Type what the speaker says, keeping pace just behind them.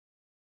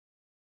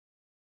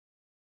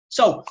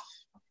So,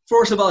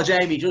 first of all,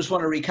 Jamie, just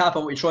want to recap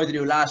on what we tried to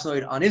do last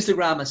night on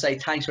Instagram and say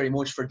thanks very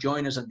much for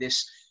joining us on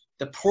this.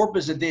 The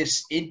purpose of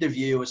this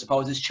interview, I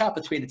suppose, this chat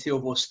between the two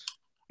of us,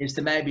 is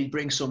to maybe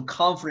bring some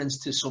confidence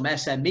to some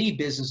SME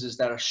businesses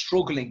that are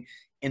struggling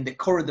in the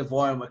current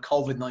environment with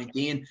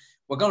COVID-19.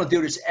 We're going to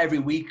do this every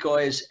week,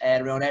 guys,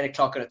 at around 8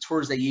 o'clock on a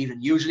Thursday evening,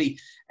 usually.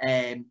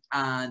 And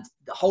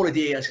the whole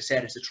idea, as I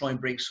said, is to try and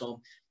bring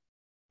some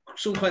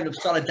kind of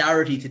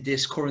solidarity to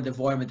this current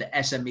environment that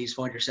SMEs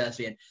find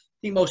yourself in.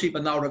 I think most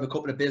people know I have a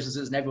couple of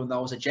businesses, and everyone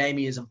knows that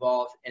Jamie is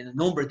involved in a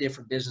number of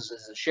different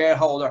businesses as a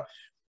shareholder.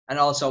 And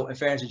also, in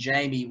fairness to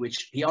Jamie,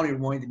 which he only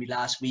reminded me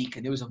last week,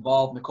 and he was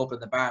involved in a couple of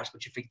the bars,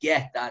 but you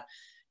forget that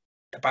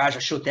the bars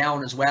are shut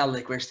down as well.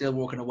 Like, we're still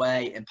working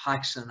away in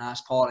Paxton and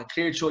Askpaul and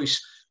Clear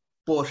Choice,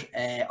 but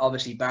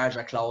obviously bars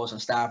are closed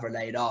and staff are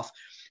laid off.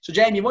 So,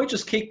 Jamie, you might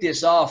just kick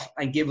this off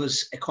and give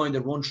us a kind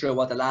of run through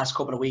what the last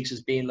couple of weeks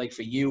has been like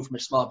for you from a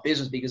small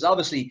business, because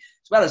obviously,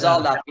 as well as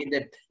all that,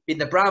 being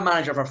the brand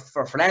manager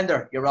for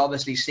Flender, you're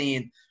obviously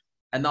seeing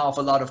an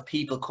awful lot of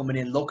people coming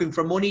in looking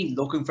for money,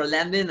 looking for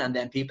lending, and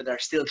then people that are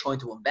still trying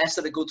to invest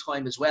at a good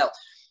time as well.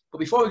 But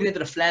before we get into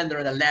the Flender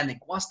and the lending,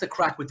 what's the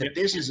crack with the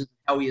business and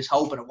how he is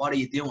hoping, and what are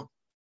you doing?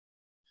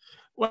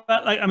 Well,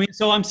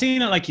 so I'm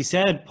seeing it, like you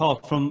said, Paul,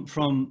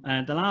 from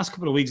the last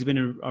couple of weeks have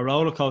been a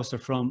roller coaster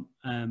from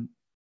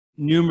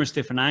numerous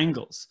different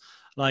angles.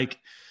 Like,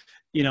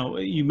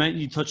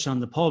 you touched on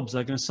the pubs.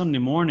 Like on a Sunday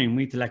morning,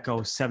 we had to let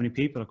go 70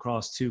 people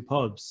across 2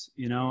 pubs,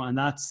 and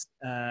that's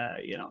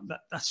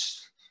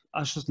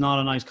just not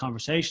a nice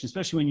conversation,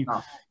 especially when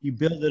you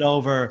build it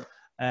over,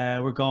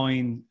 we're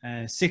going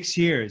 6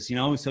 years,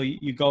 so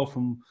you go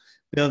from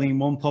building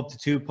 1 pub to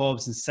 2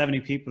 pubs and 70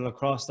 people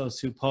across those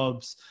 2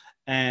 pubs,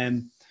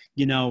 and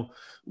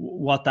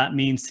what that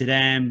means to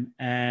them.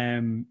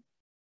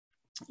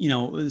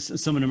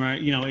 Some of them are,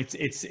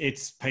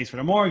 it's pays for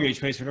their mortgage,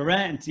 pays for the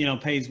rent,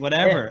 pays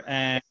whatever.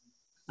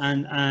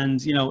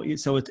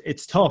 So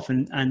it's tough,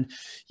 and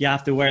you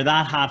have to wear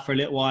that hat for a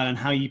little while, and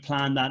how you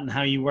plan that and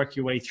how you work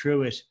your way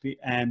through it,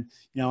 and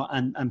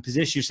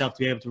position yourself to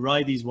be able to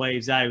ride these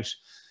waves out,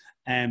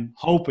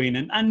 hoping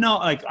and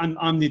not like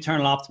I'm the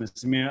eternal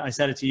optimist. I mean, I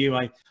said it to you.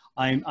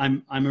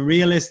 I'm a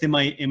realist in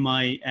my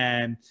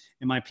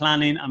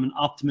planning. I'm an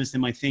optimist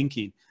in my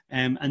thinking. So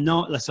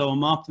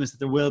I'm optimistic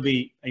that there will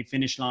be a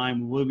finish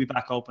line. We will be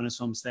back open at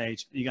some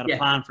stage. You got to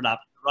plan for that,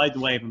 ride the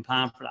wave and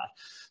plan for that.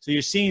 So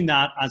you're seeing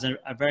that as a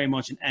very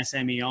much an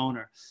SME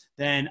owner.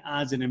 Then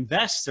as an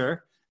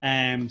investor,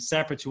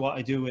 separate to what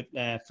I do with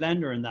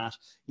Flender and that,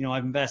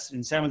 I've invested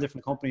in 7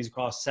 different companies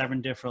across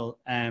 7 different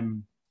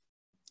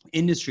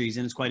industries.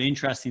 And it's quite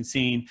interesting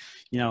seeing,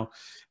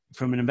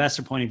 from an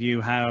investor point of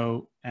view,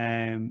 how,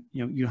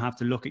 you have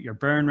to look at your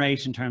burn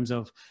rate in terms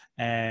of,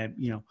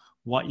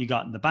 what you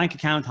got in the bank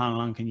account, how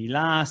long can you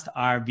last?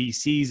 Are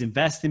VCs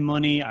investing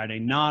money? Are they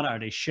not? Are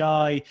they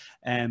shy?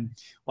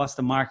 What's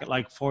the market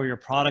like for your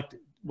product,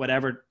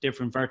 whatever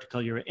different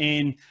vertical you're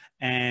in?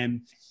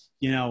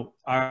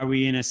 Are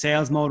we in a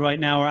sales mode right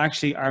now, or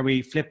actually are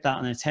we flipped that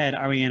on its head?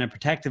 Are we in a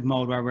protective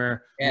mode where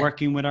we're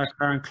working with our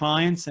current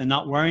clients and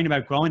not worrying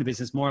about growing the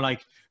business, more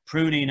like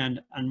pruning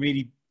and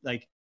really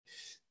like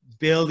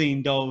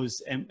building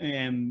those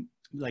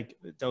like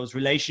those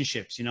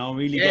relationships,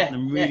 really getting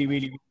them really,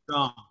 really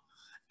strong.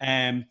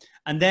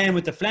 And then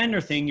with the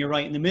Flender thing, you're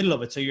right in the middle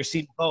of it. So you're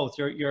seeing both.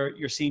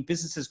 You're seeing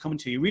businesses coming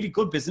to you, really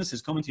good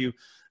businesses coming to you,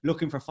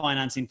 looking for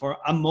financing for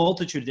a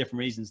multitude of different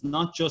reasons,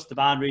 not just the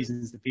bad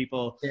reasons that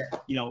people,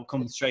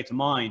 come straight to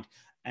mind.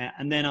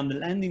 And then on the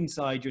lending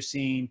side, you're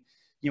seeing,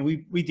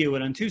 we deal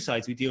with on 2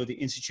 sides. We deal with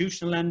the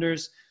institutional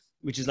lenders,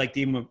 which is like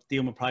dealing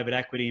with private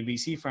equity and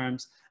VC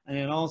firms, and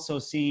then also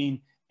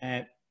seeing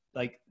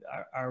like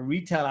our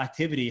retail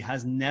activity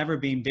has never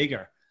been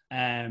bigger.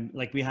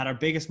 Like we had our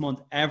biggest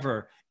month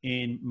ever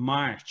in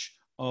March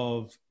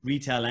of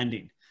retail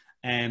lending.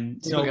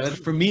 So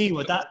for me,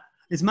 what that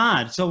is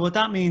mad. So what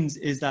that means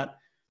is that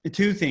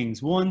 2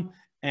 things. One,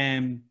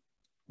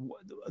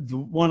 the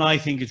one I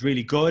think is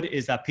really good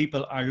is that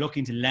people are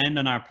looking to lend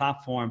on our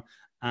platform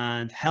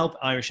and help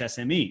Irish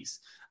SMEs.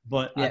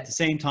 But at the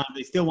same time,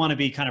 they still want to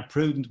be kind of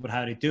prudent with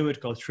how they do it,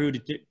 go through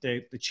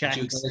the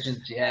checks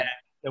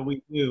that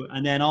we do.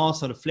 And then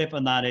also the flip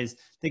on that is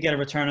they get a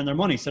return on their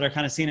money. So they're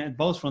kind of seeing it at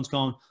both fronts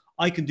going,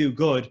 I can do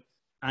good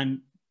and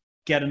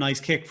get a nice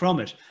kick from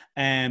it.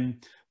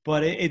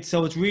 But it's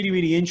really,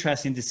 really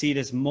interesting to see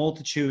this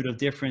multitude of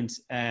different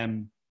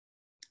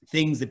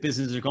things that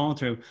businesses are going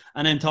through.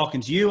 And then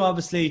talking to you,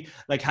 obviously,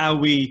 like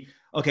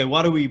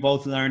what are we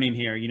both learning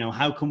here?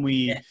 How can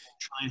we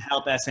try and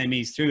help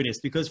SMEs through this?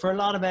 Because for a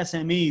lot of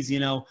SMEs,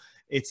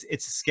 it's a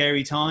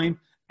scary time.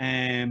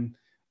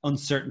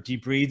 Uncertainty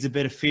breeds a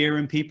bit of fear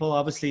in people,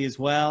 obviously, as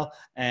well.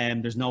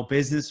 There's no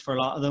business for a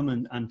lot of them,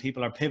 and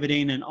people are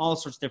pivoting and all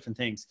sorts of different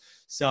things.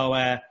 So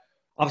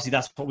obviously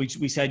that's what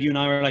we said. You and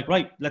I were like,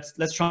 right,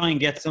 let's try and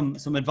get some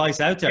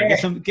advice out there,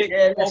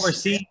 get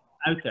overseas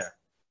out there.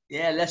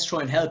 Yeah, let's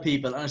try and help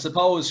people. And I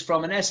suppose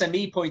from an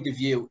SME point of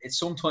view, it's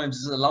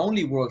sometimes a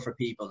lonely world for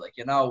people. Like,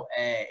 you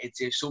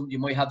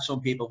might have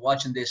some people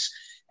watching this,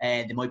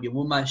 and they might be a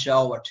one-man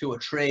show or two or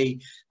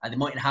three, and they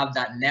mightn't have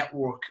that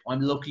network.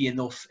 I'm lucky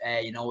enough,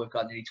 we've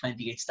got nearly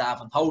 28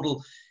 staff in total.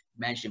 You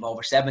mentioned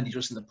over 70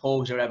 just in the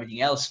pubs or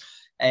everything else.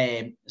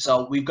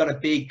 So we've got a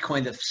big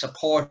kind of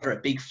supporter, a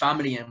big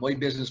family, and my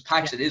business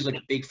Pax, it is like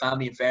a big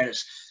family in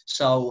fairness.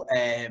 So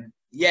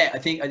I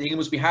think it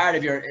must be hard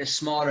if you're a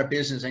smaller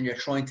business and you're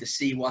trying to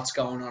see what's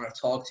going on or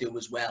talk to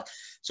as well.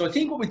 So I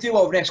think what we do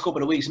over the next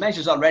couple of weeks, I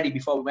mentioned this already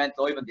before we went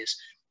live on this,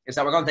 is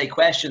that we're going to take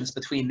questions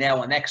between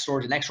now and next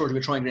Thursday. Next Thursday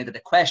we're trying to get into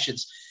the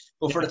questions.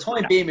 But for the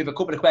time being, we have a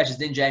couple of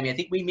questions in, Jamie. I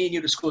think me and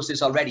you discussed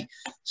this already.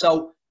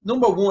 So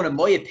number one, in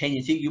my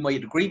opinion, I think you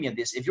might agree with me on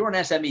this. If you're an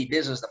SME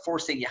business, the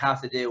first thing you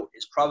have to do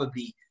is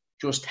probably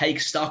just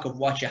take stock of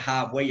what you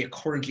have, where you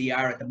currently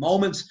are at the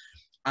moment,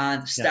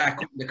 and start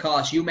cutting the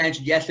cost. You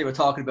mentioned yesterday we're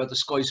talking about the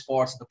Sky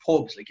Sports and the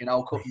pubs,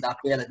 cutting that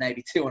bill at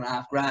maybe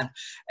 $2,500.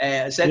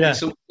 I said that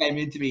someone came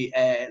into me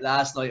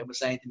last night and was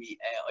saying to me,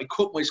 I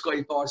cut my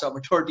Sky Sports over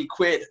 30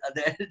 quid,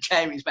 and then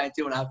Jamie's paying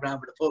 $2,500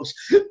 for the pubs.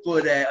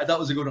 But I thought it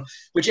was a good one.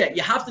 But yeah,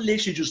 you have to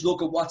literally just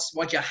look at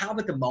what you have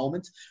at the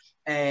moment.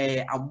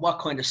 And what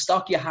kind of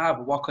stock you have,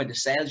 or what kind of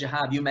sales you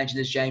have. You mentioned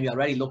this, Jamie,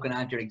 already. Looking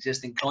at your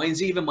existing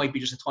clients even might be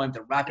just a time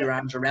to wrap your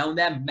arms around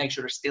them, make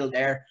sure they're still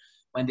there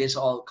when this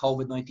all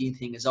COVID-19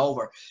 thing is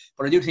over.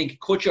 But I do think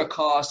cut your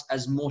costs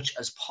as much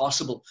as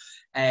possible,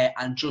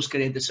 and just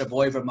get into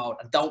survivor mode,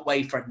 and don't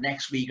wait for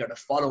next week or the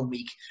following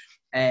week,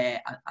 and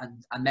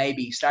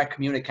maybe start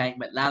communicating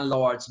with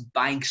landlords,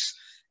 banks.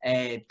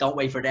 Don't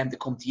wait for them to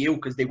come to you,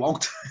 because they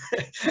won't.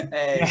 You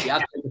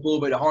have to take the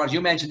bull by the horns. You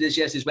mentioned this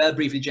yesterday as well,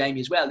 briefly,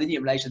 Jamie, as well, didn't you,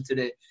 in relation to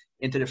the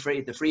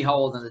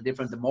freehold and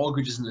the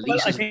mortgages and the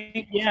leases?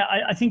 Well,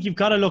 I think you've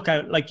got to look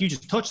out, like you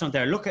just touched on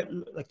there. Look at,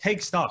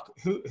 take stock.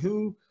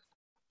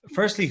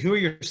 Firstly, who are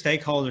your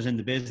stakeholders in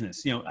the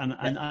business? And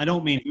I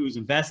don't mean who's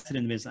invested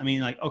in the business. I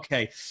mean,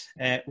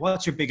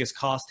 what's your biggest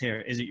cost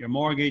here? Is it your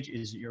mortgage?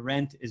 Is it your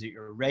rent? Is it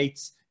your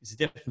rates? Is it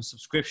different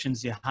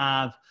subscriptions you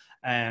have?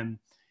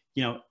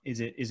 Is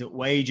it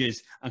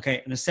wages?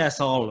 Okay, and assess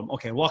all of them.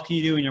 Okay, what can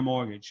you do in your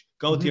mortgage?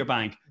 Go to your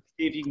bank,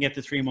 see if you can get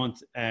the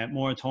 3-month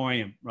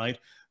moratorium, right?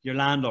 Your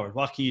landlord,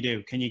 what can you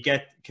do? Can you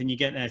get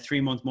a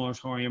 3-month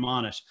moratorium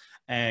on it?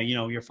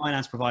 Your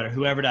finance provider,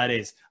 whoever that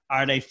is,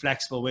 are they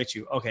flexible with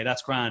you? Okay,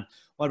 that's grand.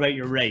 What about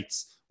your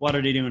rates? What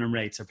are they doing in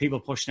rates? Are people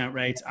pushing out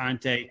rates?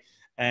 Aren't they?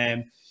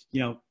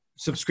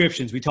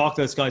 Subscriptions. We talked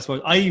about Sky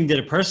Sports. I even did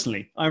it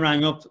personally. I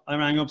rang up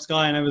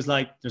Sky and I was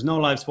like, "There's no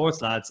live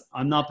sports, lads.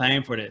 I'm not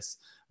paying for this."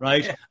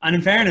 Right? Yeah. And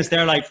in fairness,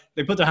 they're like,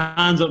 they put their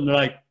hands up and they're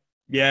like,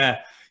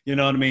 "Yeah." You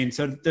know what I mean?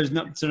 So they're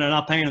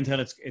not paying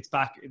until it's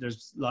back.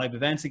 There's live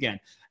events again.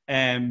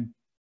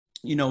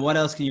 What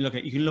else can you look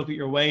at? You can look at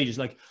your wages.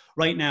 Like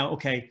right now,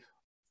 okay,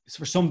 so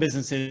for some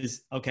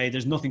businesses, okay,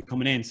 there's nothing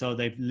coming in, so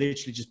they've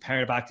literally just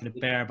pared back to the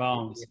bare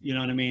bones. You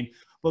know what I mean?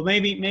 But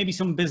maybe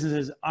some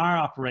businesses are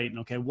operating.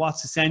 Okay,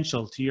 what's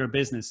essential to your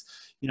business?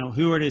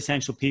 Who are the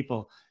essential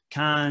people?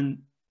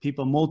 Can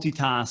people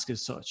multitask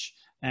as such?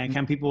 And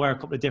can people wear a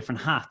couple of different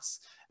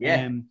hats?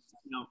 Yeah.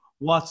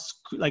 What's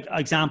like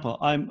example?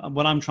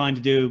 What I'm trying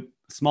to do.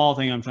 Small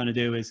thing I'm trying to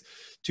do is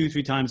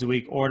 2-3 times a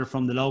week order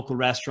from the local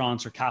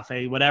restaurants or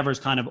cafe, whatever's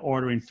kind of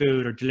ordering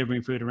food or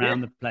delivering food around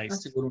the place.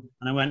 That's a good one.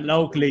 And I went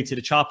locally to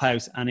the Chop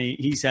House, and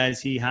he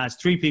says he has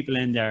 3 people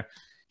in there.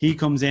 He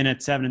comes in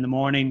at 7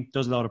 a.m,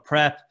 does a lot of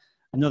prep.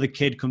 Another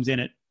kid comes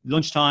in at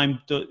lunchtime,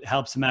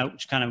 helps him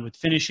out kind of with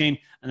finishing,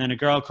 and then a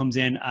girl comes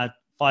in at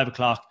 5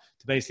 o'clock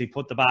to basically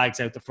put the bags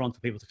out the front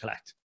for people to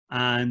collect.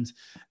 And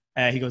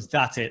he goes,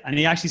 that's it. And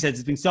he actually says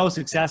it's been so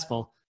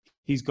successful,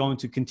 he's going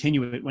to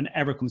continue it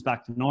whenever it comes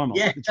back to normal.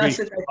 Yeah, that's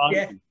it.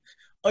 Yeah.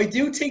 I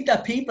do think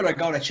that people are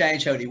going to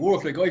change how they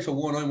work. Like for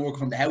one, I'm working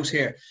from the house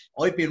here.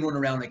 I've been running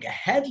around like a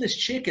headless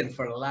chicken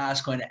for the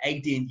last kind of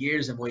 18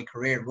 years of my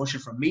career, rushing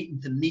from meeting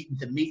to meeting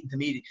to meeting to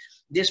meeting.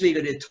 This week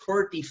I did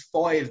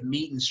 35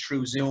 meetings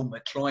through Zoom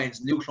with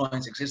clients, new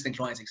clients, existing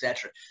clients,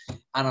 etc.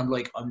 And I'm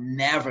like, I'm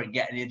never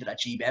getting into that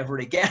Jeep ever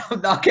again. I'm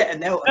not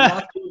getting out. I'm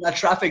not doing that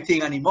traffic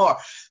thing anymore.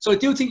 So I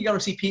do think you're going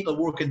to see people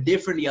working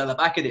differently on the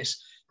back of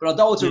this. But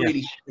although it's a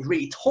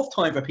really tough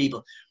time for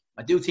people,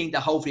 I do think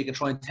that hopefully you can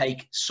try and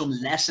take some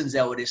lessons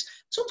out of this.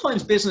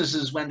 Sometimes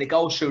businesses, when they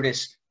go through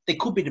this, they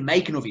could be the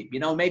making of it.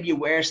 Maybe you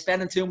were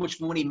spending too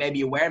much money, maybe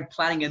you weren't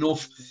planning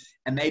enough,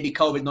 and maybe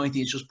COVID-19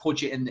 has just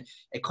put you in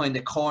a kind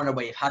of corner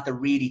where you've had to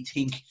really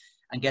think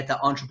and get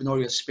that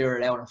entrepreneurial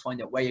spirit out and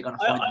find out where you're going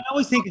to find it. I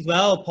always think as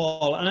well,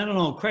 Paul, and I don't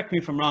know, correct me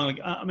if I'm wrong,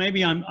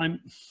 maybe I'm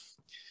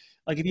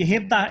like, if you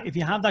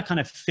have that kind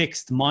of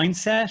fixed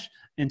mindset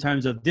in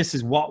terms of this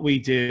is what we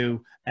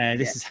do,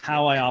 this is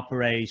how I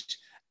operate,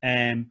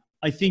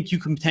 I think you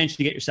can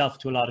potentially get yourself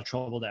into a lot of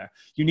trouble there.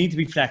 You need to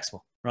be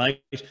flexible,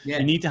 right? Yeah.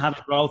 You need to have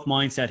a growth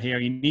mindset here.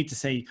 You need to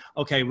say,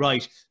 okay,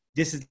 right,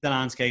 this is the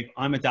landscape.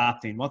 I'm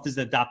adapting. What does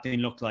adapting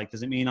look like?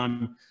 Does it mean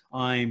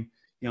I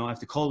have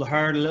to cull the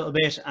herd a little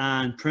bit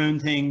and prune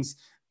things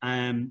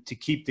to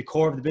keep the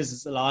core of the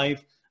business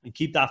alive? and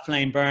keep that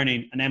flame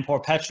burning and then pour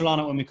petrol on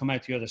it when we come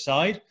out the other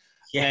side?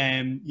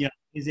 Yeah. You know,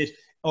 is it,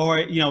 or,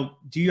 you know,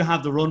 do you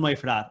have the runway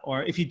for that?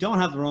 Or if you don't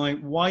have the runway,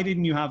 why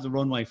didn't you have the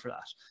runway for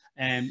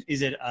that?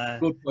 Is it,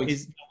 Good point.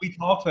 we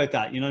talked about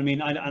that, you know what I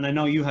mean? And I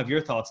know you have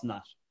your thoughts on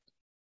that.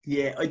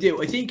 Yeah, I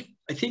do. I think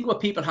what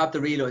people have to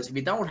realize, if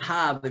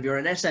you're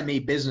an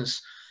SME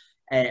business,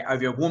 or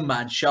if you're a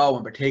one-man show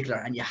in particular,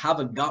 and you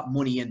haven't got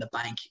money in the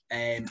bank,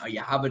 or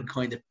you haven't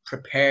kind of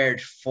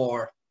prepared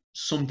for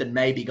something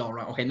maybe going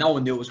wrong. Okay, no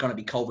one knew it was going to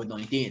be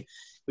COVID-19,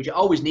 but you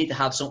always need to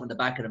have something in the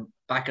back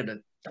of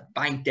the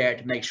bank there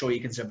to make sure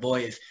you can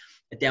survive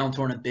a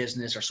downturn in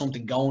business or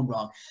something going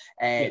wrong.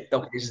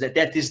 Look, this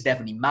is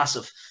definitely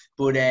massive.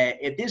 But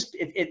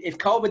if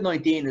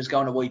COVID-19 is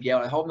going to wipe you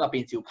out, I hope I'm not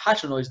being too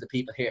patronising the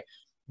people here,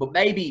 but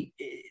maybe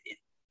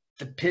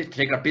the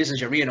particular business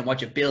you're in and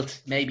what you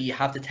built, maybe you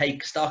have to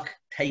take stock,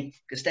 take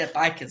a step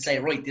back and say,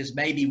 right, this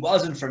maybe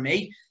wasn't for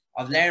me.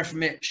 I've learned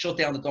from it, shut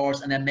down the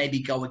doors, and then maybe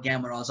go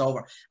again when all's over.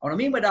 And what I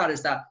mean by that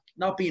is that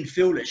not being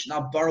foolish,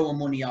 not borrowing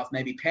money off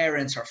maybe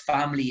parents or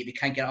family if you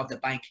can't get out of the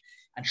bank,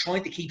 and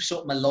trying to keep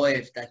something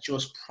alive that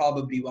just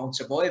probably won't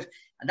survive.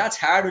 And that's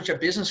hard with your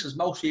business, because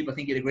most people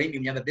think you'd agree with me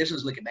when you have a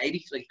business like a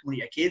baby, like one of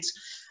your kids.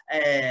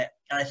 And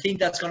I think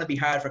that's going to be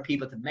hard for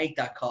people to make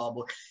that call.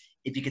 But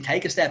if you can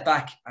take a step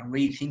back and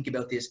really think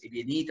about this, if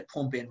you need to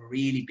pump in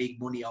really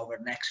big money over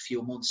the next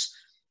few months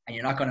and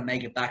you're not going to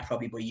make it back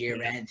probably by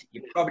year end,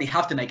 you probably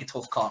have to make a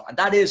tough call. And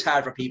that is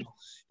hard for people.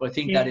 But I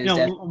think that is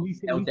definitely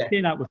out there. We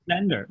see that with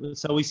Flender.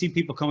 So we see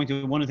people coming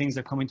to, one of the things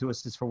they're coming to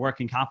us is for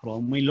working capital.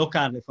 And we look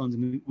at the funds,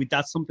 and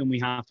that's something we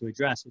have to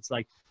address. It's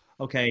like,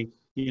 okay,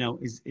 you know,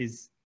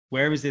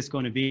 where is this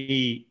going to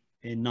be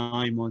in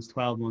 9 months,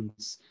 12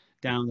 months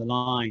down the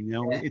line? You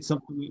know, it's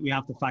something we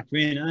have to factor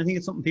in. And I think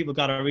it's something people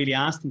got to really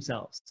ask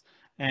themselves.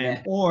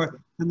 Or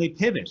can they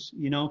pivot?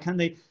 You know, can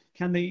they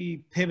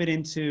pivot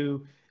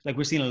into, like,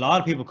 we're seeing a lot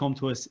of people come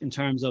to us in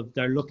terms of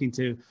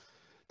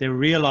they're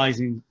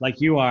realizing, like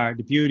you are,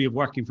 the beauty of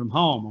working from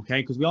home,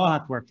 okay? Because we all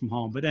have to work from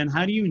home. But then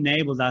how do you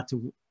enable that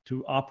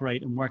to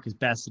operate and work as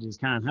best it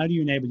can? How do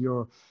you enable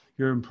your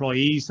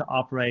employees to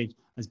operate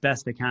as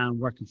best they can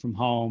working from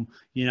home,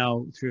 you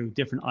know, through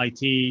different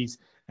ITs,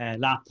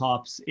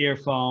 laptops,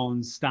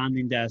 earphones,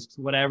 standing desks,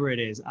 whatever it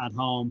is at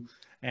home?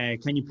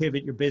 Can you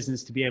pivot your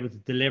business to be able to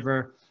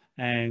deliver?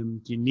 Do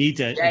you need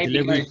to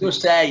deliver? I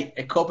just say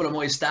a couple of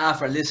my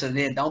staff are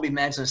listening in. Don't be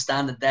mentioning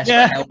standing desk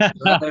for help. I'll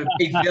have a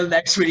big bill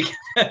next week.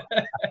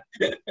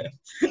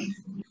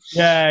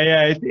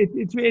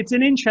 It's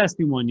an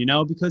interesting one, you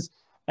know, because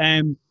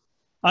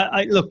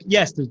I look,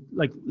 yes,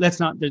 there's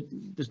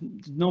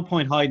no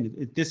point hiding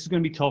it. This is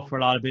going to be tough for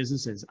a lot of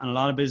businesses, and a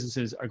lot of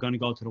businesses are going to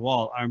go to the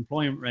wall. Our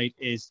employment rate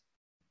is,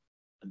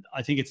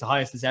 I think it's the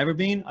highest it's ever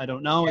been. I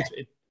don't know. It's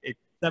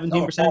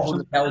 17%.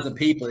 400,000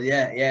 people.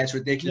 Yeah, it's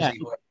ridiculous.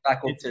 Back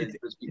up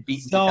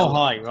it's so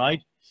high, right?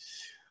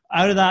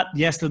 Out of that,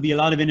 yes, there'll be a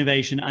lot of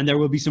innovation, and there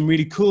will be some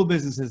really cool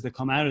businesses that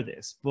come out of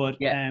this. But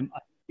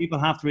people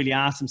have to really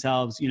ask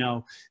themselves, you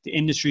know, the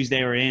industries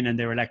they were in and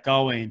they were let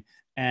go in.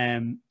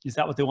 Is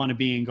that what they want to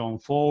be in going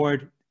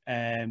forward?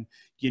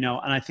 You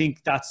know, and I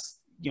think that's,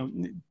 you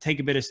know, take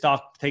a bit of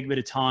stock, take a bit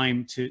of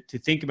time to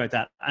think about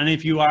that. And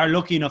if you are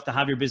lucky enough to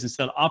have your business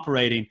still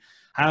operating,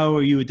 how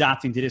are you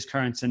adapting to this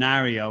current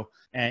scenario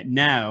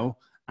now?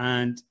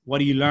 And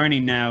what are you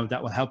learning now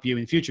that will help you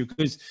in the future?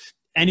 Because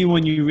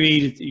anyone you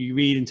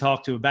read and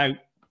talk to about,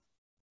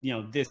 you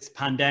know, this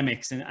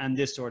pandemics and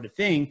this sort of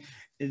thing,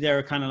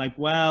 they're kind of like,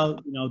 well,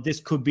 you know, this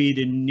could be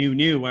the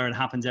new where it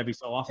happens every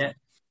so often.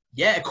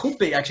 Yeah, it could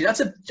be actually.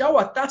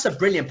 That's a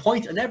brilliant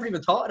point. I never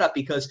even thought of that,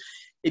 because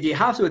if you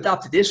have to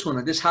adapt to this one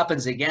and this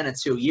happens again in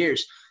 2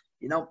 years,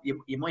 you know,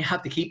 you might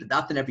have to keep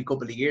adapting every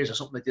couple of years or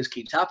something like this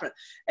keeps happening.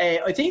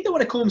 I think that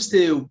when it comes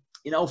to,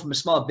 you know, from a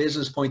small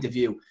business point of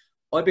view,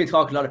 I've been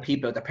talking to a lot of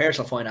people about their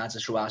personal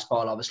finances through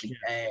Askpaul, obviously.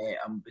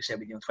 We said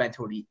we do 20,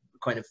 30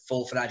 kind of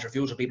full financial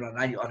reviews with people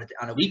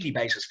on a weekly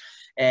basis,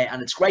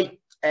 and it's great.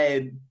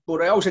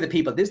 But I always say to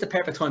people, this is the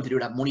perfect time to do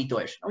that money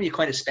diet. You know, you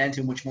kind of spend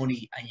too much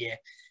money and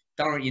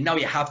you know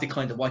you have to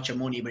kind of watch your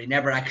money, but you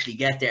never actually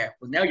get there.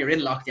 Well, now you're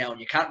in lockdown,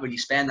 you can't really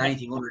spend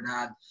anything other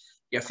than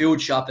your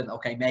food shopping.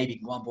 Okay, maybe you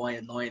can go on buying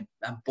online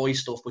and buy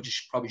stuff, but you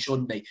probably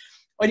shouldn't be.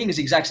 I think it's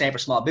the exact same for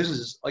small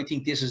businesses. I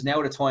think this is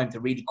now the time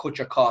to really cut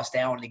your costs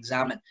down and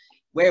examine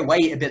where were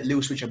you a bit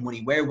loose with your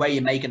money, where were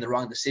you making the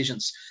wrong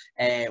decisions,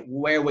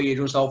 where were you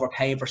just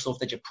overpaying for stuff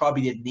that you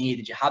probably didn't need.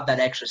 Did you have that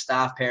extra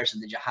staff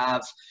person? Did you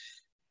have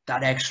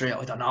that extra,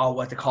 I don't know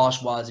what the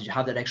cost was, did you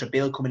have that extra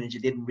bill coming in that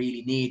you didn't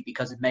really need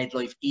because it made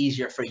life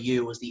easier for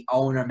you as the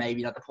owner,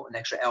 maybe not to put an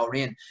extra hour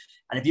in?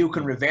 And if you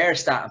can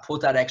reverse that and put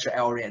that extra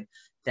hour in,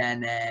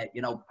 then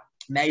you know,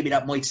 maybe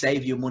that might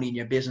save you money in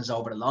your business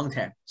over the long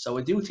term. So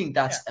I do think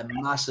that's a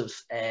massive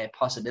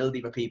possibility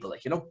for people,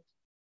 like, you know.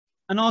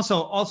 And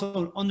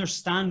also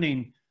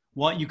understanding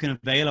what you can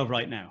avail of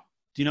right now.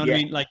 Do you know what I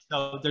mean? Like,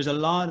 so there's a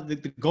lot of the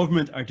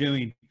government are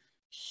doing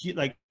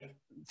like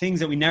things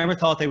that we never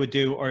thought they would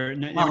do or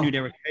never knew they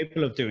were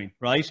capable of doing,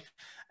 right?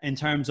 In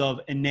terms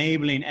of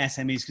enabling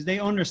SMEs, because they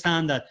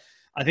understand that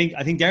I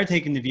think they're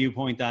taking the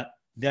viewpoint that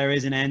there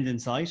is an end in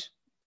sight.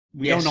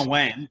 We don't know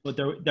when, but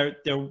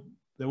there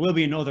will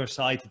be another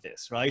side to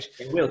this, right?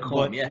 It will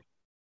come, yeah.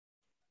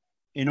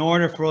 In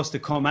order for us to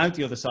come out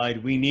the other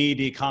side, we need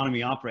the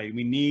economy operating.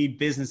 We need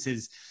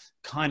businesses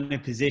kind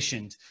of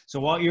positioned. So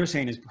what you're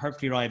saying is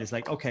perfectly right. It's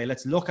like, okay,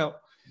 let's look at,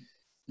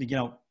 you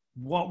know,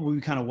 what were we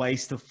kind of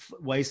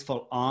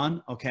wasteful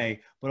on?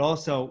 Okay. But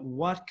also,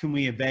 what can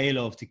we avail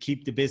of to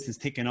keep the business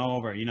ticking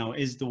over? You know,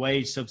 is the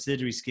wage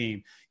subsidiary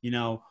scheme, you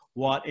know,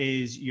 what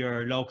is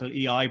your local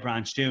EI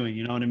branch doing?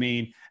 You know what I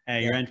mean?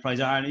 Your enterprise,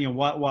 you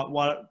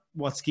know,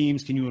 what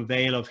schemes can you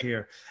avail of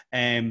here?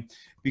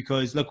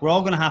 Because look, we're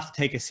all going to have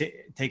to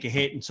take a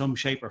hit in some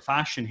shape or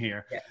fashion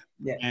here.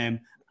 And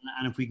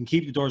if we can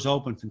keep the doors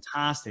open,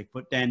 fantastic.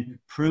 But then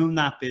prune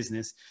that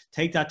business,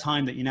 take that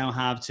time that you now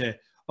have to,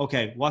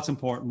 okay, what's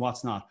important,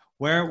 what's not?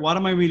 What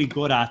am I really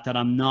good at that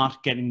I'm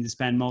not getting to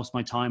spend most of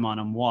my time on,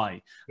 and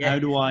why? How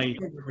do I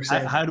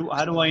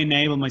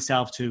enable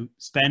myself to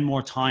spend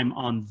more time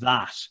on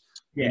that?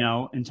 You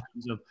know, in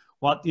terms of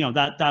what, you know,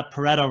 that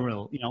Pareto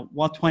rule, you know,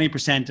 what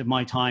 20% of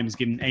my time is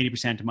giving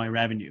 80% of my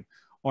revenue,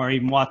 or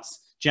even what's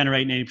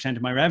generating 80%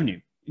 of my revenue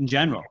in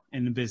general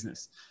in the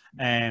business.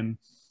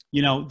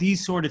 You know,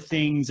 these sort of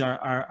things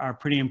are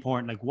pretty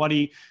important. Like,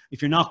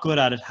 if you're not good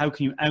at it, how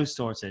can you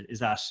outsource it? Is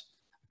that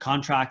a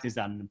contract? Is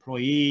that an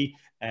employee?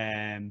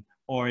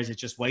 Or is it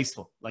just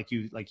wasteful, like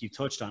you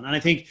touched on? And I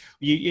think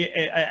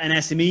an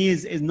SME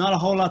is not a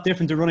whole lot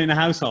different to running a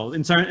household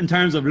in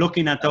terms of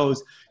looking at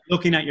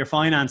your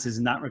finances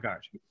in that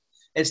regard.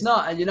 It's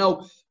not, and you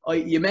know,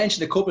 you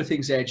mentioned a couple of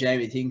things there,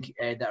 Jamie, I think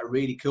that are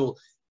really cool.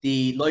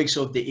 The likes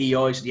of the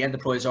EIs, the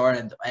Enterprise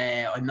Ireland.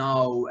 I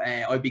know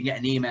I've been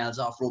getting emails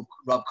off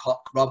Rob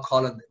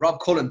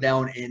Cullen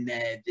down in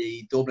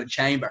the Dublin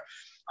Chamber.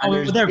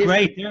 And they're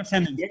great. They're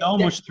sending so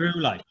much through,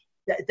 like.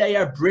 They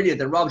are brilliant.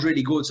 The Rob's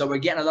really good. So we're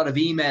getting a lot of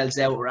emails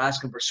out. We're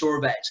asking for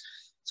surveys.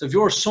 So if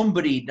you're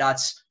somebody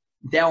that's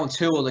down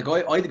to, like,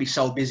 I'd be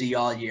so busy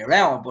all year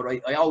round, but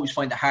I always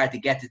find it hard to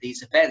get to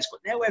these events.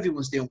 But now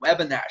everyone's doing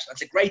webinars.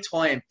 It's a great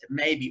time to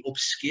maybe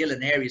upskill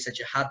in areas that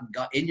you hadn't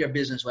got in your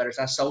business, whether it's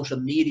that social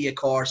media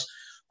course,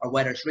 or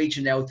whether it's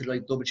reaching out to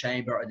like Dublin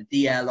Chamber or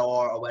the DLR,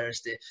 or whether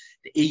it's the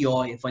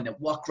EI, and find out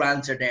what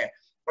grants are there.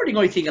 The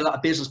only thing a lot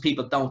of business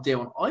people don't do,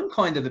 and I'm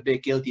kind of a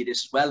bit guilty of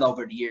this as well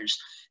over the years.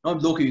 I'm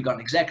lucky we've got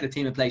an executive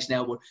team in place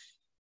now, but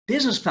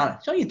business plan.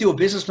 So you do a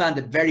business plan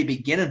at the very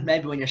beginning,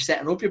 maybe when you're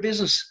setting up your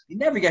business, you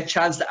never get a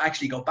chance to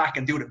actually go back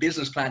and do the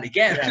business plan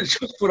again. Just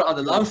put it on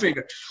the long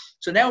finger.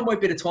 So now might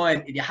be the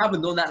time, if you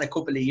haven't done that in a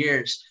couple of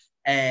years,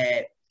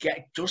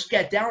 just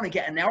get down and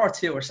get an hour or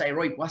two, or say,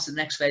 right, what's the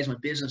next phase of my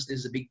business? This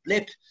is a big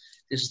blip.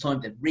 This is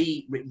time to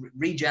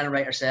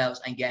regenerate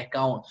ourselves and get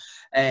going.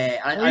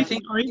 I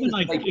think, or even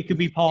like it could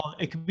be, Paul,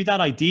 it could be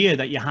that idea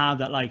that you have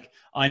that, like,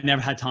 I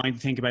never had time to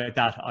think about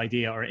that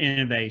idea or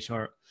innovate,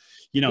 or,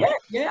 you know.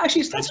 Yeah,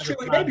 actually, that's true.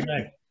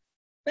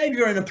 Maybe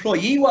you're an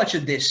employee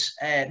watching this,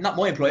 not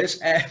my employees,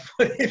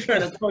 but if you're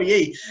an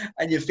employee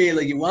and you feel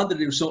like you want to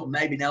do something,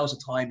 maybe now's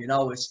the time. You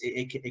know,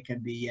 it can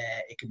be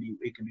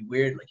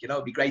weird. Like, you know,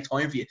 it'd be a great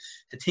time for you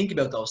to think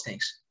about those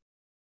things.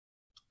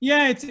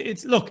 Yeah,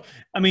 it's look,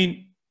 I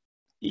mean,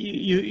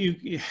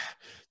 you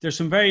there's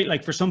some very,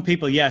 like, for some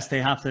people, yes,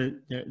 they have to,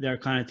 they're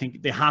kind of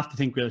think, they have to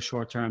think real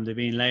short term. They're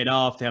being laid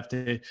off. They have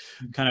to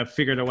kind of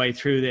figure their way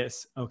through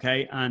this.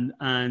 Okay.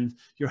 And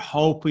you're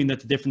hoping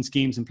that the different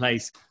schemes in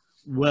place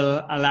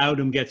will allow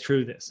them get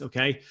through this.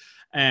 Okay.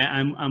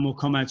 And we'll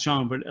come out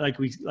strong. But like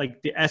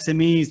the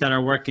SMEs that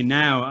are working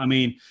now, I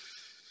mean,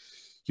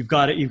 you've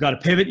got to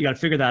pivot. You got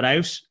to figure that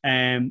out.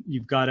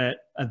 You've got to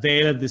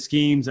avail of the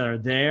schemes that are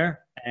there.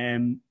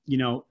 You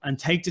know, and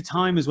take the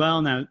time as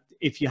well now,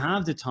 if you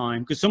have the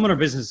time, because some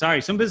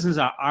businesses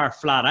are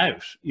flat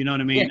out, you know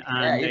what I mean?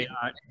 They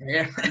are,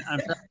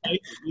 and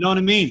you know what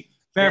I mean?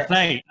 Fair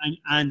play.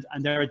 And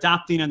they're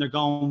adapting and they're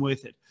going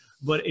with it.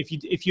 But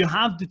if you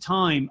have the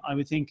time, I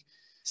would think,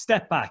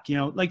 step back, you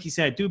know, like you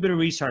said, do a bit of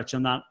research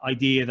on that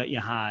idea that you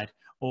had,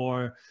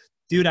 or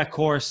do that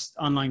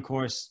online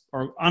course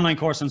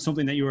on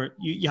something that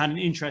you had an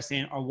interest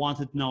in or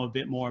wanted to know a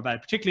bit more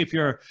about, particularly if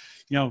you're,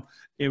 you know,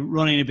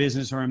 running a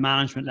business or a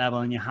management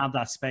level and you have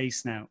that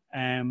space now.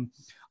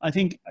 I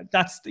think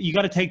you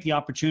got to take the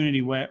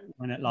opportunity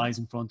when it lies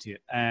in front of you,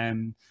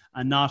 and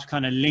not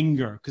kind of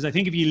linger. Because I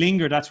think if you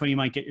linger, that's where you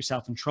might get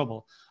yourself in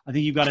trouble. I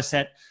think you've got to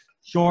set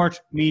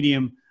short,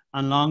 medium,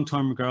 and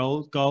long-term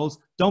goals.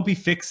 Don't be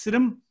fixed to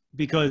them,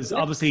 because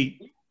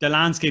obviously the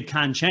landscape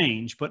can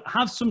change, but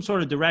have some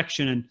sort of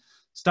direction and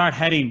start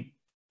heading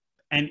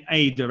in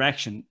a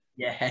direction.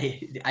 Yeah,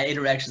 a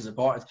direction is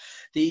important.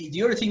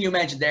 The other thing you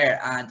mentioned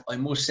there, and I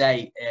must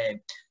say,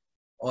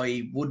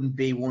 I wouldn't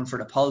be one for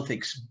the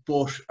politics,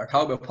 or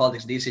talk about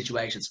politics in these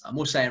situations. I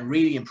must say I'm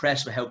really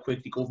impressed with how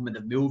quick the government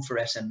have moved for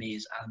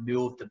SMEs and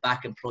moved to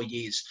back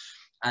employees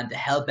and to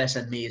help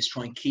SMEs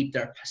try and keep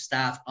their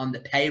staff on the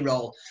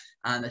payroll.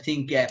 And I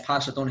think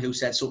Pastor Donoghue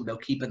said something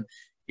about keeping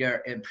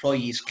your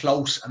employees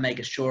close and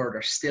making sure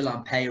they're still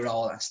on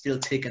payroll and still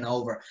ticking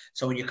over.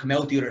 So when you come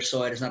out the other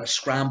side, it's not a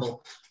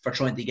scramble for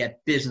trying to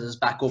get businesses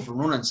back up and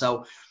running.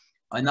 So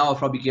I know I've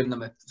probably given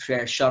them a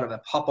fair shot of a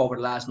pop over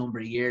the last number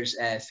of years,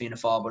 Fianna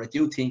Fáil, but I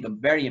do think I'm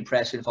very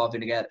impressed with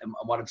Fianna Fáil and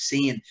what I'm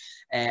seeing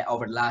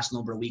over the last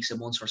number of weeks and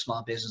months for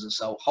small businesses.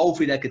 So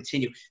hopefully that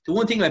continue. The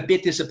one thing I'm a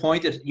bit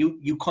disappointed,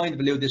 you kind of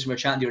alluded this when we were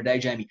chatting the other day,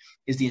 Jamie,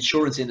 is the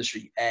insurance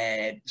industry.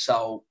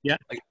 So yeah,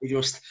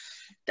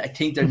 I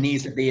think there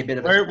needs to be a bit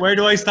of where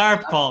do I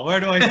start, Paul? Where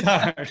do I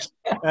start?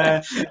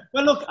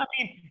 Well, look, I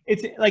mean,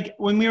 it's like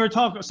when we were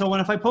talking. So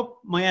if I put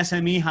my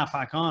SME hat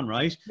back on,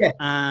 right? Yeah.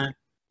 And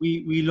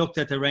we looked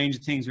at the range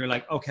of things. We were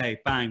like, okay,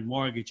 bang,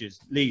 mortgages,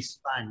 lease,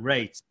 bang,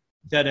 rates,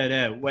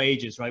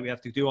 wages, right? We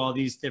have to do all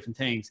these different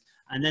things.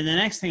 And then the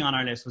next thing on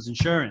our list was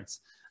insurance.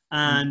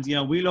 And, you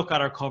know, we look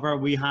at our cover,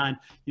 we had,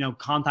 you know,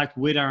 contact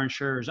with our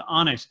insurers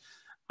on it.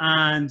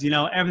 And, you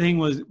know, everything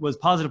was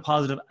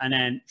positive. And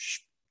then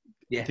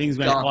things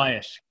went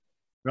quiet,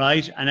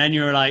 right? And then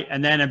you're like,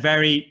 and then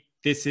we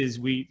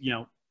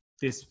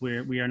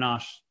are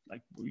not,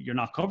 like, you're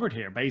not covered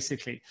here,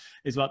 basically,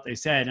 is what they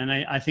said. And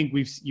I think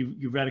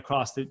you've read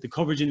across the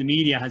coverage in the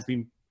media has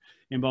been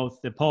in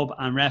both the pub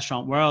and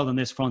restaurant world on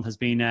this front has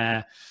been,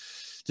 there's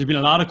been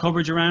a lot of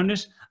coverage around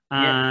it.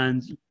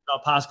 And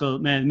Pascal, the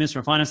Minister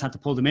of Finance, had to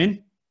pull them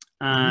in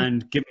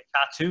and give me a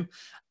chat to.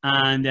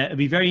 And it'll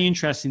be very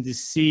interesting to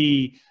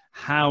see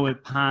how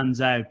it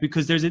pans out,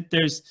 because there's a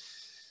bit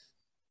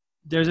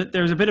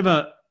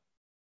of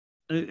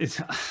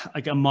it's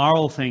like a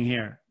moral thing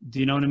here. Do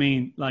you know what I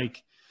mean?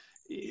 Like,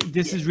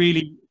 this is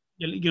really,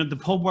 you know, the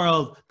pub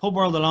world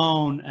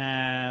alone,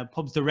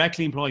 pubs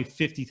directly employ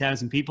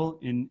 50,000 people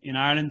in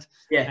Ireland.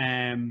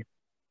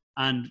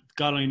 And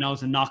God only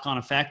knows the knock-on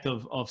effect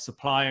of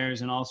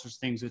suppliers and all sorts of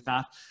things with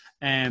that.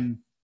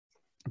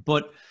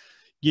 But,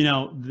 you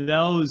know,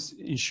 those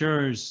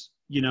insurers,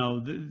 you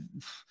know,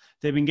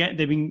 they've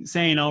been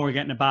saying, oh, we're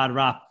getting a bad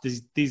rap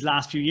these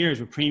last few years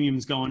with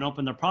premiums going up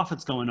and their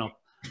profits going up.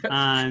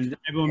 And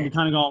everyone be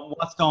kind of going,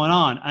 what's going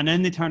on? And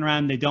then they turn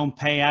around and they don't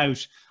pay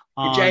out.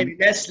 Jamie,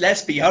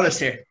 let's be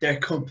honest here. They're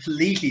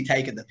completely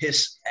taking the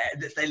piss.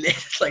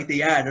 It's like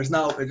they are. There's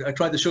no. I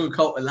tried to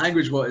sugarcoat the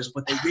language was,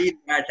 but they really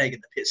are taking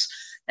the piss.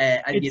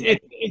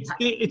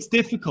 It's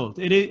difficult.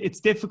 It's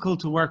difficult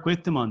to work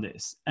with them on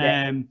this.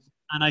 And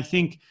I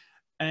think,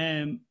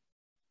 you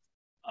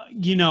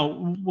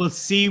know, we'll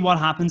see what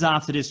happens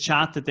after this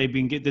chat that they've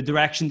been the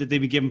direction that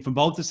they've been given from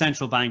both the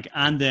central bank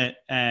and the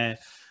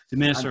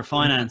Minister of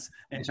Finance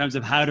in terms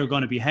of how they're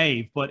going to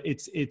behave. But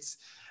it's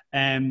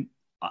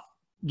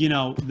you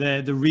know,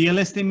 the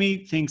realist in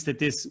me thinks that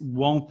this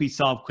won't be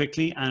solved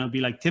quickly, and it'll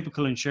be like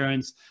typical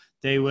insurance.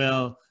 They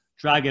will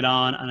drag it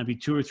on, and it'll be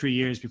 2 or 3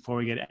 years before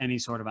we get any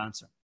sort of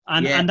answer.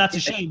 And that's a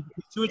shame.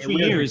 2 or 3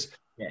 years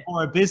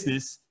for a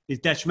business is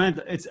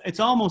detrimental. It's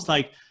almost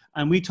like,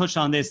 and we touched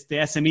on this, the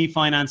SME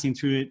financing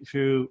through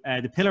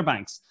the pillar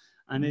banks.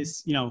 And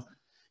it's, you know,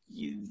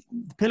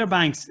 pillar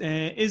banks,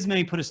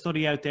 ISME put a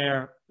study out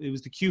there. It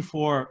was the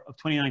Q4 of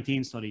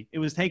 2019 study. It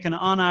was taken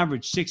on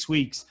average 6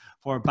 weeks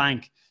for a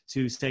bank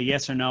to say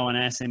yes or no on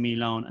an SME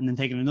loan, and then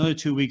taking another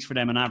 2 weeks for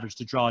them on average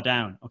to draw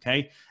down.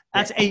 Okay.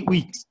 That's 8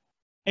 weeks.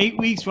 8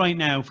 weeks right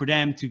now for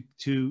them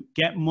to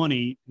get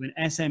money with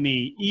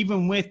SME,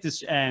 even with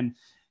this, the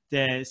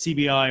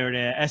CBI or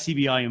the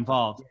SCBI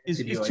involved, is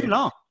too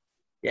long.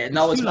 Yeah,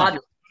 no, it's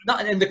madness.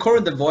 Not in the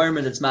current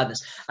environment, it's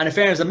madness. And in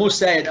fairness, I must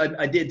say,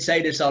 I did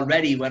say this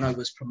already when I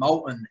was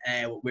promoting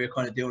what we were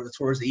kind of doing the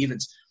Thursday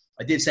evenings.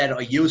 I did say that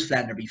I used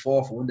Flender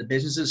before for one of the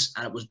businesses,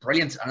 and it was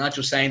brilliant. I'm not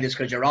just saying this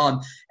because you're on,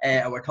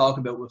 and we're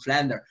talking about with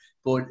Flender,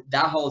 but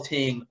that whole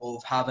thing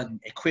of having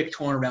a quick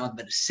turnaround of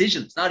the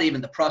decisions, not even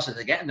the process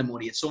of getting the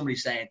money. It's somebody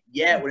saying,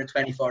 yeah, within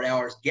 24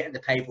 hours, getting the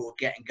paperwork,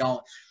 getting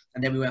going.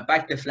 And then we went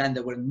back to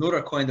Flender with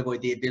another kind of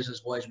idea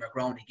business-wise, and we're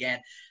growing again.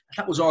 And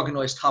that was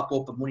organised top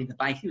up and money in the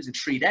bank. It was in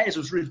 3 days. It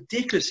was a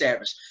ridiculous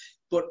service.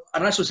 But,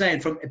 and that's what I'm saying,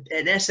 from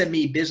an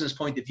SME business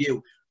point of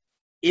view,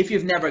 if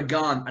you've never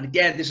gone, and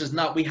again, this is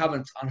not, we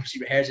haven't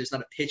honestly rehearsed, it's not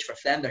a pitch for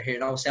Flender here,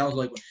 it sounds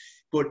like one.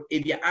 But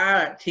if you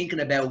are thinking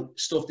about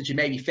stuff that you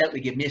maybe felt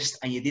like you missed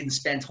and you didn't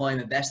spend time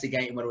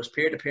investigating, whether it was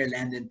peer-to-peer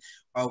lending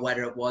or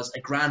whether it was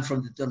a grant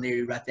from the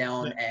Dunleary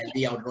Rathdown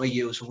Leo that I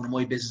used for one of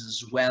my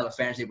businesses as well,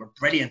 apparently they were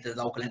brilliant at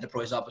the local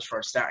enterprise office for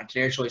a start and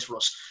clear choice for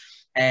us.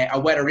 Or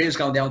whether it is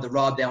going down the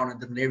Rob down in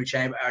the Dunleary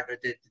Chamber or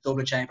the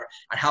Dublin Chamber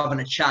and having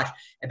a chat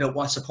about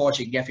what support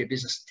you can get for your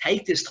business.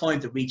 Take this time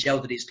to reach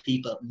out to these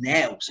people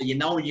now, so you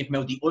know when you come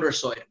out the other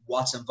side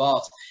what's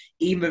involved.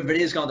 Even if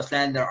it is going to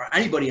Flender or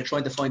anybody you're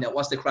trying to find out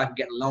what's the crack of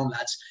getting a loan,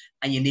 lads,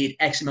 and you need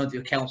X amount of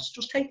accounts,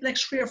 just take the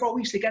next 3 or 4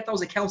 weeks to get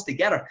those accounts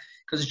together.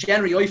 Because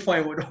generally I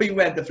find when I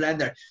went to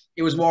Flender,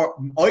 it was more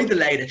I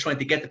delayed at trying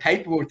to get the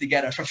paperwork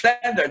together for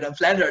Flender than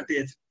Flender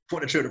did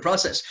put it through the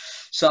process.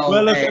 So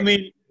well, look, I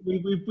mean,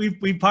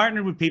 we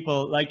partnered with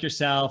people like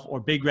yourself or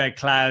Big Red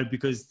Cloud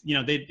because, you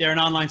know, they're an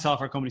online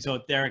software company, so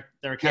their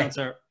accounts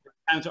are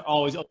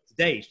always up to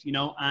date, you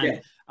know.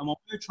 And what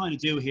we're trying to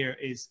do here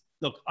is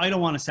look, I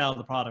don't want to sell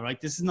the product, right?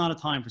 This is not a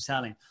time for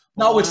selling.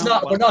 No, it's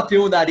not. We're not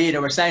doing that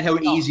either. We're saying how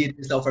easy it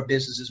is though for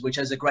businesses, which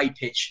has a great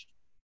pitch.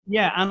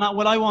 Yeah, and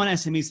what I want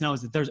SMEs to know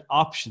is that there's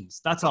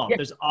options. That's all. Yeah.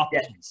 There's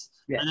options.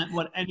 Yeah. And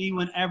what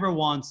anyone ever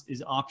wants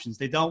is options.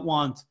 They don't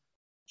want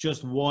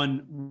just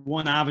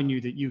one avenue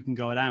that you can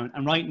go down.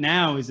 And right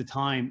now is a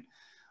time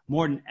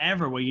more than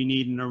ever where you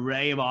need an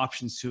array of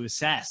options to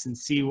assess and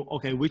see,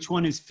 okay, which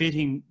one is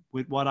fitting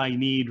with what I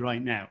need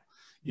right now.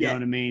 You know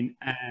what I mean?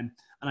 And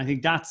I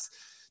think that's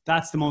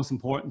the most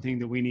important thing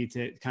that we need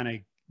to kind of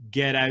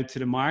get out to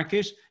the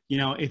market. You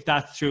know, if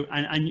that's true,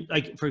 and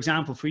like for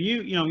example, for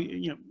you,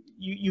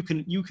 you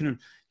can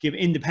give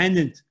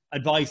independent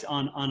advice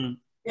on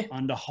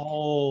the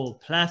whole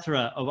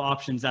plethora of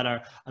options that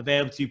are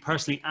available to you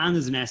personally and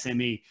as an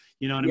SME.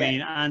 You know what I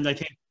mean? And I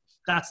think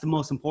that's the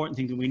most important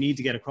thing that we need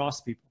to get across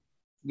to people.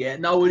 Yeah,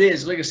 no, it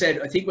is. Like I said,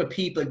 I think when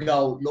people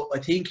go, look, I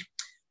think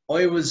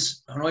when I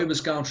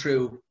was going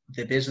through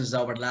the business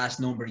over the last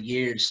number of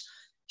years,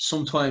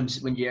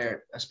 sometimes when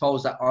you're, I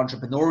suppose, that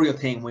entrepreneurial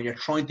thing, when you're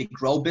trying to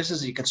grow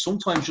business, you can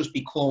sometimes just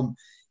become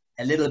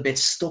a little bit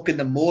stuck in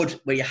the mud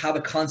where you have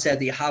a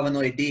concept, you have an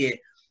idea,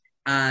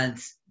 and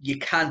you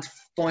can't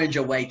find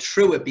your way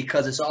through it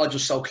because it's all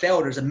just so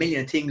cloud. There's a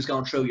million things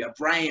going through your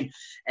brain,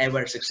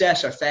 whether it's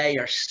success or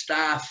failure,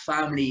 staff,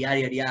 family,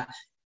 yada, yada, yada.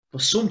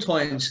 But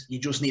sometimes you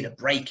just need a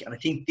break. And I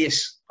think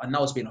this, I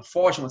know it's been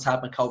unfortunate what's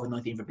happened with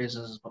COVID-19 for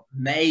businesses, but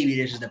maybe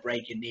this is the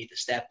break you need to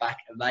step back,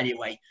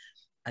 evaluate,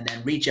 and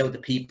then reach out to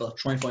people,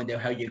 try and find out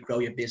how you grow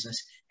your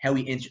business, how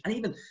we, and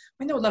even,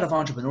 I know a lot of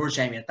entrepreneurs,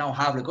 Jamie, that don't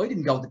have, like, I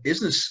didn't go to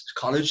business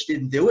college,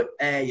 didn't do it,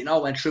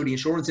 went through the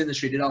insurance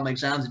industry, did all my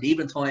exams at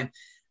even time,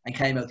 and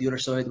came out the other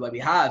side the way we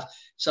have.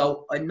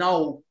 So I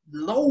know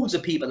loads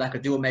of people that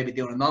could do it, maybe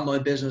doing an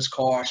online business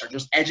course or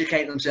just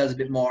educating themselves a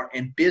bit more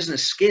in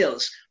business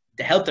skills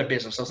to help their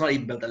business. So it's not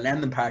even about the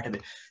lending part of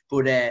it.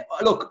 But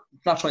look, I'm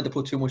not trying to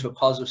put too much of a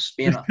positive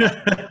spin on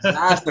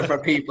disaster for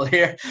people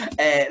here.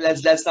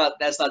 Let's not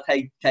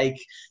take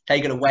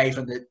it away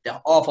from the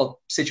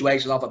awful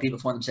situations awful people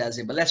find themselves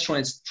in. But let's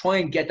try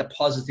and get the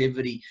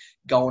positivity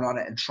going on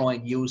it and try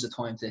and use the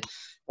time to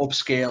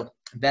upscale,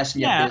 invest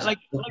in your business. Like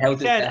I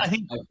said, I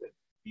think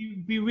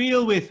be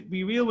real with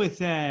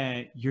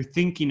your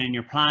thinking and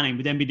your planning,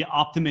 but then be the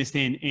optimist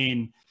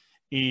in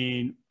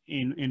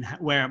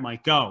where it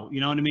might go.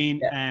 You know what I mean?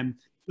 Yeah.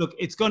 Look,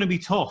 it's going to be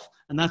tough,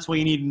 and that's why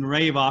you need an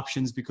array of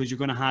options, because you're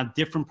going to have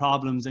different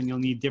problems and you'll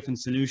need different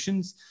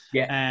solutions.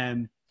 Yeah.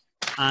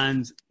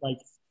 And like,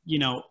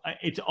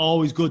 it's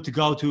always good to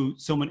go to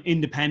someone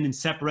independent,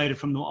 separated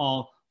from them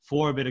all,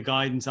 for a bit of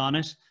guidance on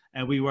it.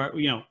 And we work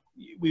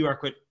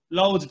with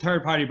loads of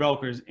third-party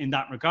brokers in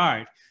that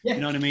regard. Yeah.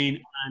 You know what I mean?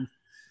 And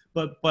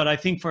but I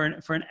think for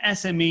an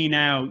SME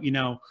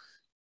now,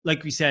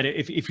 like we said,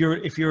 if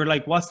you're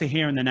like, what's the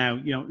here and the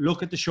now?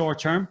 Look at the short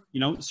term.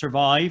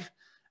 Survive,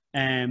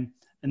 and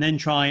then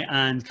try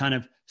and kind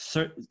of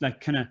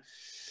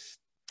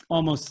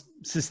almost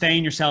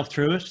sustain yourself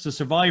through it. So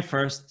survive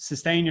first,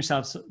 sustain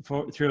yourself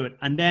through it,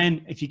 and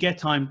then if you get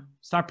time,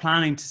 start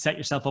planning to set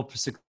yourself up for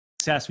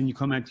success when you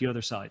come out the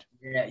other side.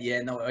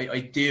 Yeah, no, I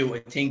do. I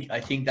think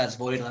that's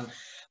vital. And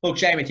look,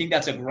 Jamie, I think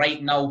that's a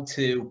great note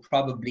to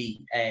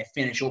probably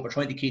finish up. We're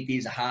trying to keep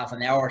these a half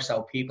an hour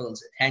so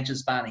people's attention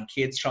span and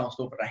kids throwing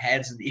stuff at their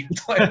heads and even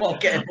time won't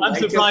get. I'm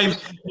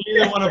surprised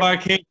neither one of our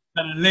kids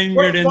kind of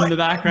lingered in the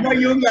background. My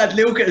young lad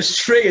Luke is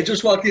 3 and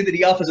just walked into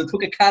the office and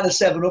took a can of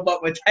 7-Up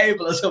off my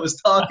table as I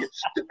was talking.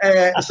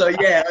 So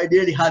yeah, I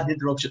nearly had an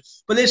interruption.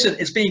 But listen,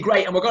 it's been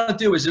great, and we're going to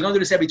do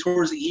this every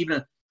Thursday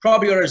evening.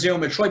 Probably on our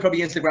Zoom. We'll try probably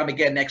Instagram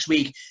again next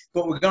week.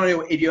 But we're going to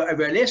do, if you're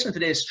listening to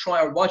this,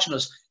 or watching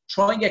us,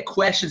 try and get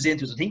questions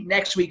into us. I think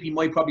next week we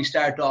might probably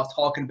start off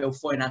talking about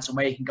finance and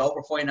where you can go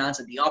over finance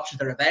and the options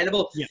that are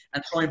available,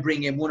 and try and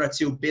bring in 1 or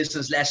 2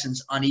 business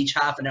lessons on each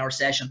half-an-hour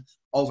session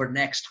over the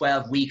next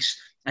 12 weeks.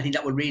 I think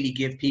that would really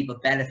give people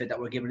benefit that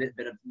we're giving a little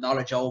bit of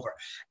knowledge over.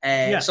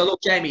 So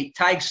look, Jamie,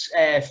 thanks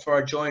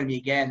for joining me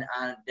again.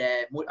 And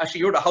actually,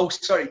 you're the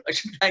host. Sorry, I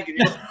should thank you.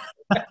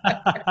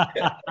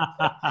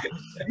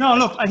 No,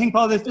 look, I think,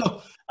 Paul,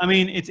 I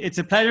mean, it's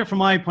a pleasure from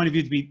my point of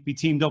view to be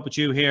teamed up with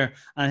you here.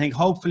 And I think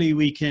hopefully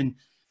we can,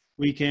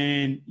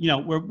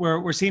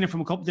 we're seeing it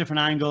from a couple of different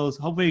angles.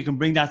 Hopefully you can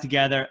bring that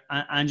together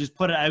and just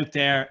put it out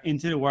there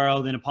into the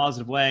world in a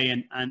positive way.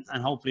 And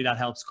hopefully that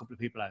helps a couple of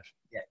people out.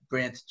 Yeah,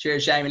 brilliant.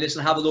 Cheers, Jamie.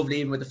 Listen, have a lovely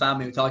evening with the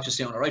family. We'll talk to you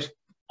soon, all right?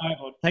 All right,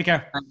 well, take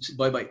care. Thanks.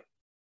 Bye-bye.